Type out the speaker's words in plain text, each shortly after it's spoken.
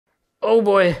Oh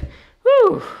boy.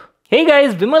 Whew. Hey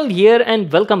guys, Vimal here and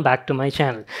welcome back to my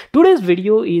channel. Today's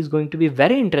video is going to be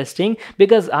very interesting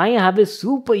because I have a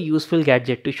super useful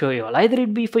gadget to show you all. Either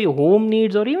it be for your home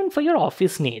needs or even for your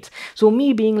office needs. So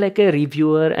me being like a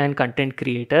reviewer and content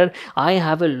creator, I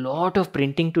have a lot of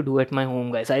printing to do at my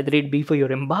home guys. Either it be for your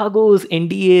embargoes,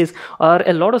 NDAs or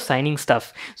a lot of signing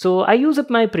stuff. So I use up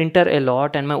my printer a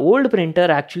lot and my old printer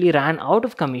actually ran out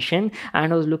of commission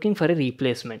and I was looking for a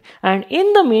replacement. And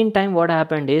in the meantime what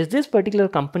happened is this particular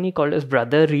company called as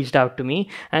Brother reached out to me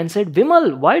and said,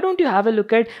 Vimal, why don't you have a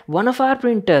look at one of our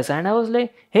printers? And I was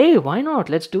like, hey, why not?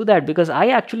 Let's do that, because I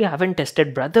actually haven't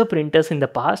tested Brother printers in the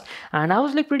past and I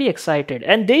was like pretty excited.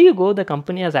 And there you go, the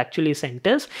company has actually sent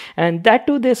us, and that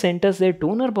too they sent us their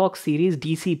toner box series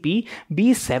DCP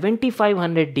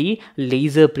B7500D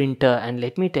laser printer. And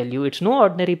let me tell you, it's no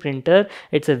ordinary printer,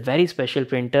 it's a very special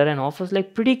printer and offers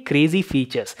like pretty crazy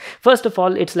features. First of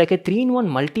all, it's like a 3-in-1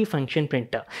 multi-function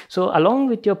printer. So along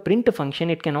with your print function,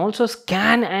 it can also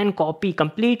scan and copy.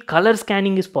 Complete color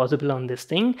scanning is possible on this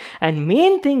thing. And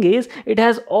main thing is it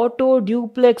has auto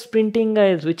duplex printing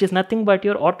guys, which is nothing but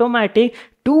your automatic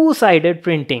two-sided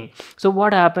printing. So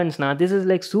what happens now, this is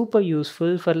like super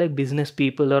useful for like business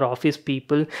people or office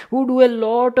people who do a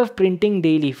lot of printing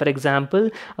daily. For example,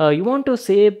 you want to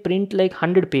say print like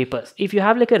 100 papers. If you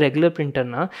have like a regular printer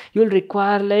now, you'll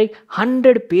require like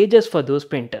 100 pages for those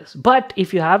printers. But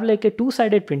if you have like a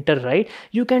two-sided printer, right,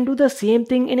 you can do the same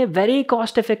thing in a very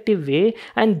cost-effective way,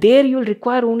 and there you'll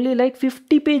require only like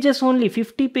 50 pages, only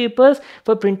 50 papers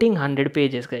for printing 100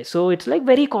 pages guys. So it's like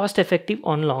very cost-effective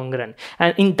on long run.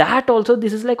 And in that also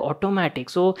this is like automatic.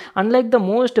 So unlike the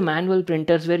most manual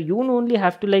printers where you only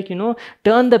have to like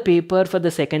turn the paper for the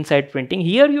second side printing,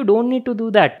 here you don't need to do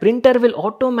that. Printer will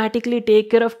automatically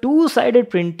take care of two-sided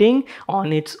printing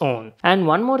on its own. And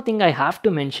one more thing I have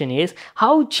to mention is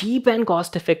how cheap and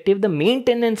cost effective the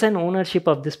maintenance and ownership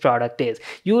of this product is.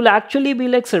 You will actually be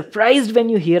like surprised when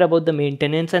you hear about the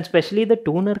maintenance and especially the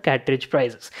toner cartridge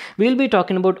prices. We'll be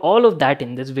talking about all of that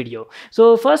in this video.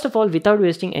 So first of all, without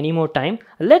wasting any more time,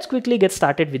 let's quickly get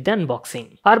started with the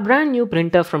unboxing. Our brand new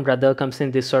printer from Brother comes in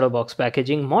this sort of box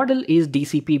packaging. Model is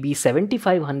DCP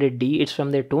B7500D. It's from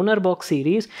their toner box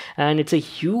series and it's a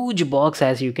huge box.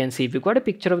 As you can see, we've got a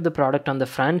picture of the product on the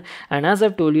front, and as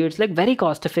I've told you, it's like very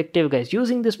cost effective guys.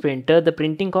 Using this printer, the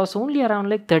printing costs only around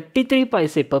like 33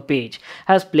 paise per page.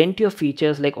 Has plenty of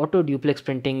features like auto duplex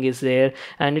printing is there,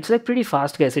 and it's like pretty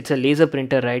fast guys. It's a laser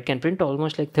printer, right? Can print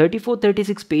almost like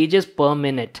 34-36 pages per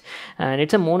minute, and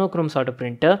it's a monochrome sort of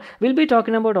printer. We'll be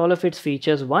talking about all of its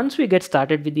features once we get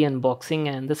started with the unboxing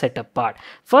and the setup part.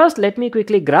 First, let me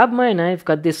quickly grab my knife,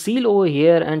 cut this seal over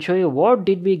here and show you what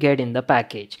did we get in the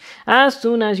package. As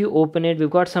soon as you open it, we've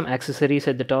got some accessories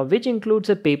at the top, which includes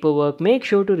a paperwork. Make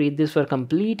sure to read this for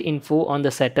complete info on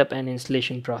the setup and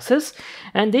installation process.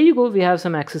 And there you go, we have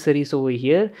some accessories over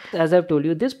here. As I've told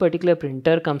you, this particular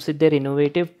printer comes with their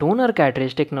innovative toner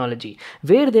cartridge technology,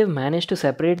 where they've managed to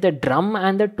separate the drum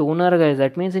and the toner guys.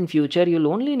 That means in future you'll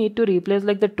only need to replace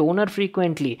like the toner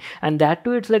frequently, and that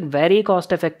too it's like very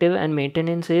cost effective and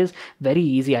maintenance is very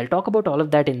easy. I'll talk about all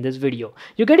of that in this video.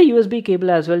 You get a USB cable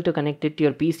as well to connect it to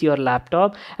your PC or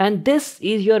laptop, and this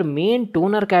is your main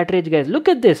toner cartridge guys. Look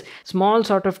at this small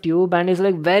sort of tube, and it's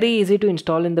like very easy to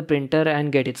install in the printer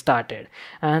and get it started.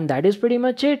 And that is pretty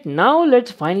much it. Now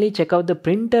let's finally check out the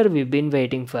printer we've been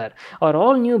waiting for, our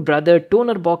all new Brother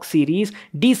toner box series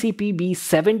DCP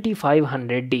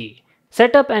B7500D.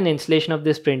 Setup and installation of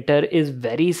this printer is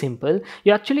very simple.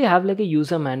 You actually have like a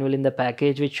user manual in the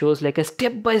package which shows like a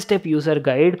step-by-step user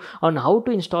guide on how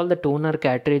to install the toner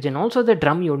cartridge and also the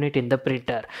drum unit in the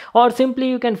printer. Or simply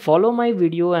you can follow my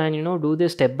video and do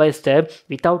this step-by-step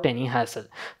without any hassle.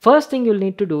 First thing you'll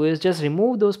need to do is just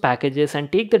remove those packages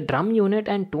and take the drum unit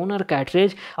and toner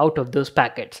cartridge out of those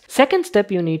packets. Second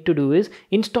step you need to do is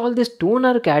install this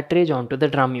toner cartridge onto the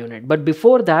drum unit. But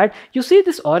before that, you see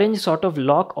this orange sort of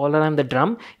lock all around the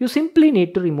drum. You simply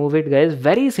need to remove it guys.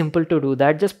 Very simple to do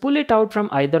that. Just pull it out from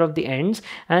either of the ends,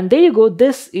 and there you go.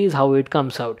 This is how it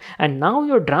comes out, and now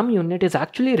your drum unit is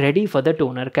actually ready for the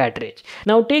toner cartridge.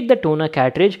 Now take the toner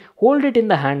cartridge, hold it in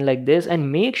the hand like this,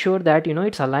 and make sure that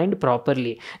it's aligned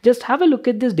properly. Just have a look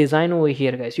at this design over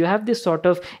here guys. You have this sort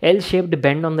of L-shaped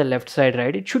bend on the left side,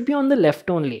 right? It should be on the left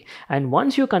only. And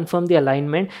once you confirm the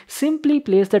alignment, simply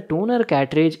place the toner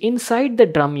cartridge inside the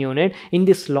drum unit in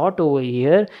this slot over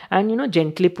here, and and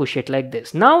gently push it like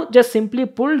this. Now just simply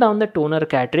pull down the toner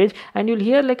cartridge and you'll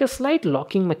hear like a slight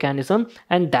locking mechanism,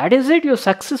 and that is it. You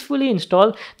successfully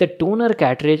install the toner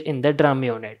cartridge in the drum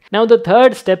unit. Now the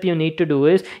third step you need to do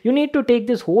is you need to take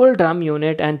this whole drum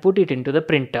unit and put it into the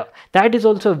printer. That is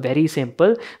also very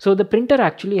simple. So the printer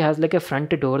actually has like a front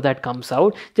door that comes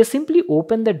out. Just simply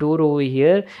open the door over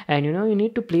here, and you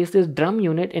need to place this drum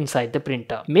unit inside the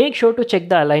printer. Make sure to check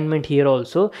the alignment here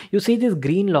also. You see these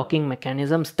green locking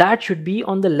mechanisms, that should be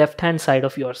on the left hand side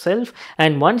of yourself,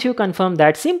 and once you confirm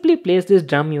that, simply place this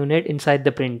drum unit inside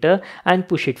the printer and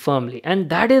push it firmly, and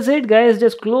that is it guys.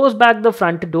 Just close back the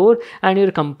front door and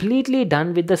you're completely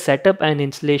done with the setup and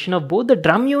installation of both the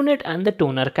drum unit and the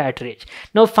toner cartridge.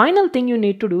 Now final thing you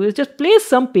need to do is just place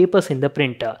some papers in the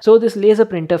printer. So this laser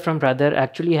printer from Brother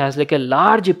actually has like a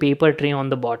large paper tray on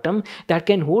the bottom that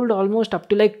can hold almost up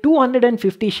to like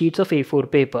 250 sheets of A4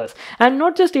 papers. And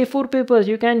not just A4 papers,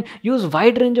 you can use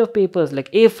wide range of papers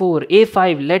like A4,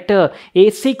 A5, letter,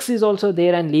 A6 is also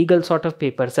there, and legal sort of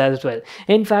papers as well.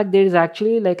 In fact, there is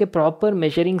actually like a proper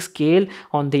measuring scale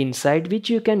on the inside which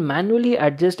you can manually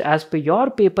adjust as per your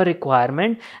paper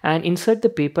requirement and insert the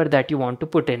paper that you want to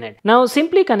put in it. Now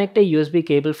simply connect a USB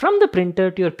cable from the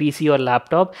printer to your PC or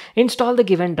laptop, install the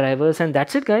given drivers, and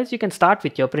that's it guys. You can start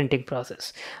with your printing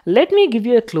process. Let me give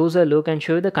you a closer look and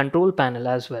show you the control panel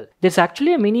as well. There's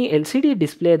actually a mini LCD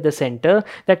display at the center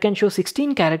that can show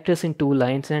 16 characters in 2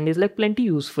 lines and is like plenty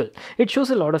useful. It shows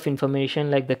a lot of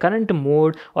information like the current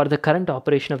mode or the current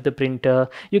operation of the printer.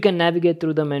 You can navigate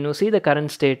through the menu, see the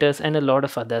current status, and a lot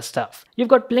of other stuff. You've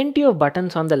got plenty of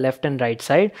buttons on the left and right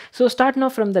side. So start now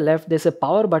from the left. There's a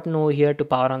power button over here to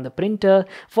power on the printer,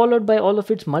 followed by all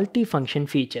of its multi-function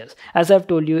features. As I've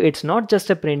told you, it's not just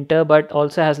a printer but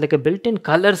also has like a built-in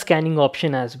color scanning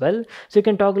option as well. So you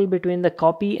can toggle between the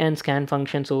copy and scan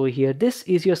functions over here. This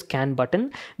is your scan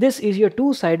button. This is your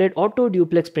two-sided auto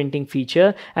duplex printing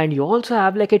feature, and you also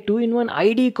have like a 2-in-1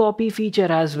 ID copy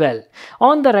feature as well.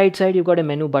 On the right side, you've got a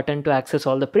menu button to access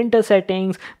all the printer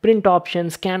settings, print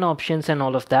options, scan options, and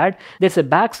all of that. There's a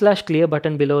 /clear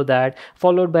button below that,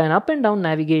 followed by an up and down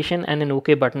navigation and an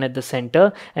OK button at the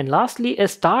center, and lastly a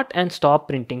start and stop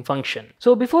printing function.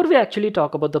 So before we actually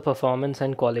talk about the performance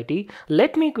and quality,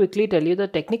 let me quickly tell you the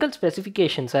technical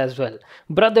specifications as well.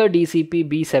 Brother DCP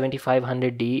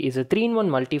B7500D is a 3-in-1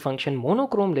 multifunction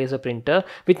monochrome laser printer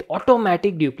with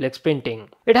automatic duplex printing.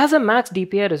 It has a max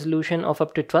DPI resolution of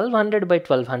up to 1200 by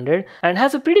 1200 and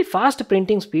has a pretty fast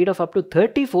printing speed of up to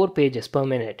 34 pages per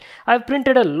minute. I've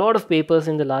printed a lot of papers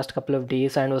in the last couple of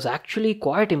days and was actually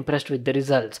quite impressed with the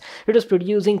results. It was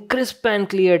producing crisp and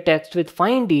clear text with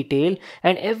fine detail,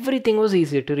 and everything was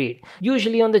easy to read.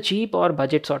 Usually on the cheap or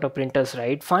budget sort of printers,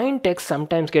 right, fine text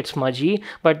sometimes gets smudgy,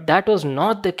 but that was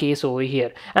not the case over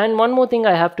here. And one more thing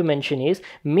I have to mention is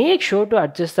make sure to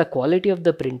adjust the quality of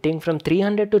the printing from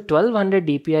 300 to 1200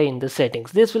 dpi in the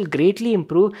settings. This will greatly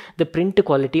improve the print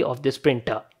quality of this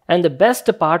printer. And the best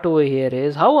part over here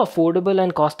is how affordable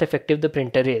and cost effective the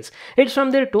printer is. It's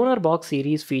from their toner box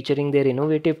series featuring their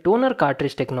innovative toner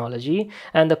cartridge technology,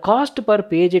 and the cost per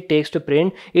page it takes to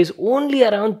print is only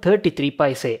around 33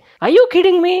 paise. Are you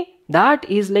kidding me? That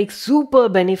is like super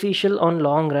beneficial on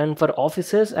long run for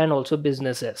offices and also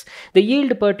businesses. The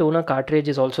yield per toner cartridge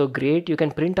is also great. You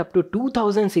can print up to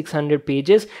 2600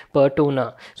 pages per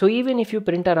toner. So even if you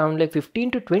print around like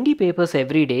 15 to 20 papers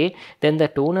every day, then the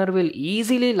toner will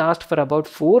easily last for about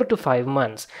 4 to 5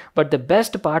 months. But the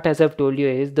best part, as I've told you,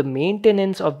 is the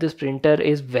maintenance of this printer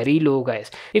is very low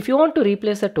guys. If you want to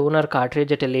replace the toner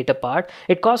cartridge at a later part,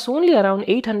 it costs only around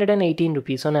 818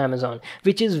 rupees on Amazon,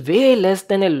 which is way less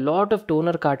than a lot of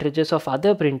toner cartridges of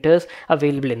other printers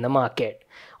available in the market.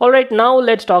 Alright, now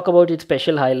let's talk about its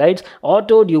special highlights,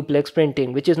 auto duplex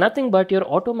printing, which is nothing but your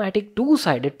automatic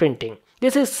two-sided printing.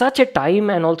 This is such a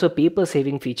time and also paper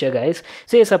saving feature guys.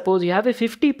 Say suppose you have a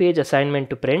 50-page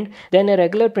assignment to print, then a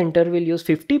regular printer will use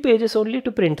 50 pages only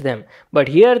to print them. But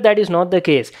here that is not the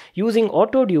case. Using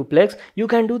auto duplex, you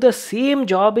can do the same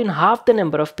job in half the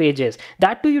number of pages.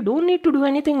 That too, you don't need to do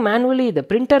anything manually. The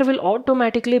printer will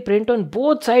automatically print on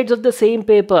both sides of the same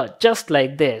paper, just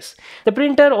like this. The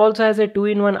printer also has a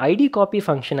 2-in-1 ID copy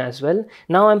function as well.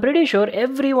 Now I'm pretty sure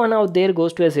everyone out there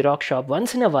goes to a Xerox shop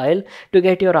once in a while to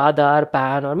get your Aadhaar,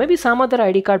 PAN or maybe some other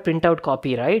ID card printout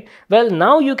copy, right? Well,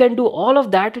 now you can do all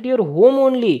of that at your home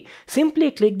only.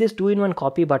 Simply click this 2-in-1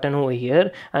 copy button over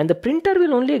here, and the printer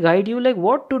will only guide you like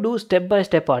what to do step by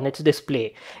step on its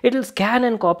display. It will scan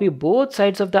and copy both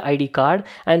sides of the ID card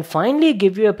and finally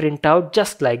give you a printout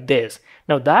just like this.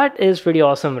 Now that is pretty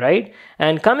awesome, right?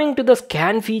 And coming to the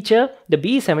scan feature, the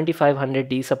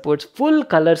B7500D supports full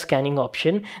color scanning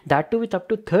option, that too with up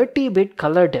to 30-bit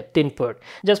color depth input.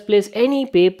 Just place any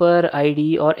paper,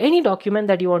 ID or any document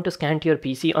that you want to scan to your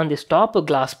PC on this top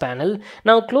glass panel.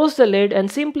 Now close the lid and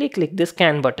simply click the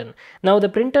scan button. Now the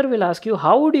printer will ask you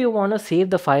how do you want to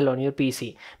save the file on your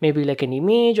PC. Maybe like an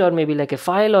image or maybe like a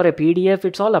file or a PDF,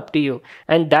 it's all up to you.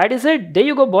 And that is it. There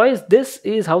you go, boys. This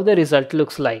is how the result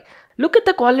looks like. Look at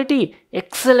the quality,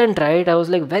 excellent, right? I was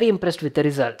like very impressed with the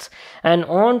results. And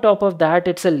on top of that,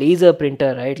 it's a laser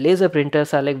printer, right? Laser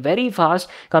printers are like very fast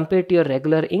compared to your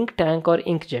regular ink tank or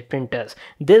inkjet printers.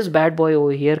 This bad boy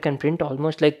over here can print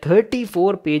almost like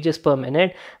 34 pages per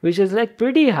minute, which is like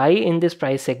pretty high in this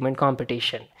price segment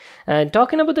competition. And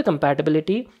talking about the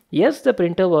compatibility, yes, the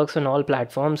printer works on all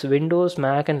platforms, Windows,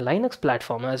 Mac and Linux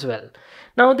platform as well.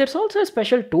 Now there's also a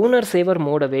special toner saver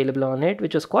mode available on it,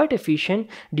 which was quite efficient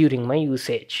during my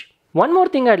usage. One more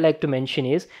thing I'd like to mention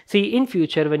is, see, in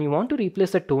future when you want to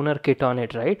replace the toner kit on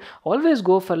it, right, always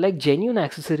go for like genuine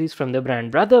accessories from the brand.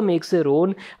 Brother makes their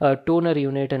own toner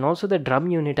unit and also the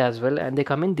drum unit as well, and they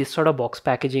come in this sort of box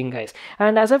packaging, guys.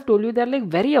 And as I've told you, they're like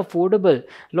very affordable.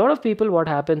 A lot of people, what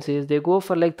happens is they go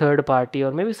for like third party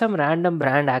or maybe some random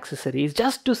brand accessories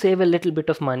just to save a little bit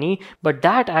of money, but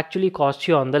that actually costs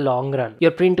you on the long run.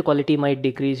 Your print quality might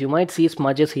decrease, you might see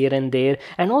smudges here and there,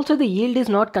 and also the yield is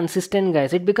not consistent,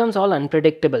 guys. It becomes all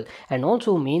unpredictable. And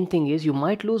also main thing is you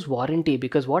might lose warranty,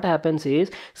 because what happens is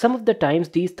some of the times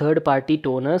these third-party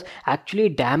toners actually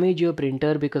damage your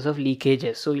printer because of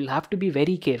leakages, so you'll have to be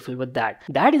very careful with that.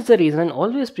 That is the reason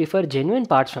always prefer genuine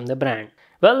parts from the brand.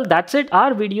 Well, that's it,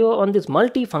 our video on this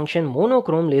multi-function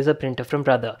monochrome laser printer from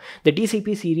Brother, the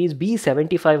DCP series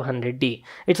B7500D.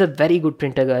 It's a very good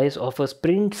printer, guys, offers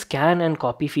print, scan and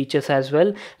copy features as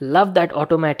well. Love that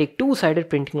automatic two-sided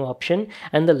printing option,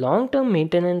 and the long-term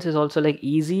maintenance is also like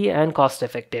easy and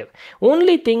cost-effective.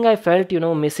 Only thing I felt,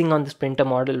 missing on this printer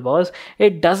model was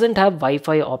it doesn't have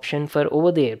Wi-Fi option for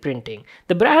over-the-air printing.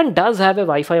 The brand does have a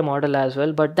Wi-Fi model as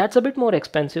well, but that's a bit more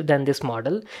expensive than this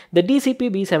model. The DCP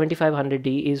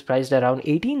B7500D is priced around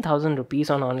 18,000 rupees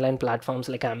on online platforms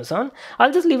like Amazon.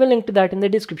 I'll just leave a link to that in the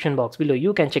description box below.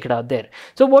 You can check it out there.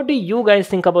 So what do you guys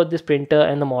think about this printer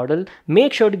and the model?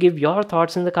 Make sure to give your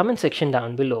thoughts in the comment section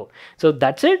down below. So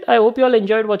that's it. I hope you all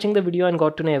enjoyed watching the video and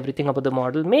got to know everything about the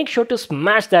model. Make sure to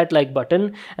smash that like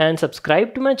button and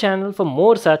subscribe to my channel for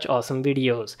more such awesome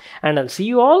videos. And I'll see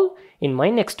you all in my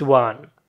next one.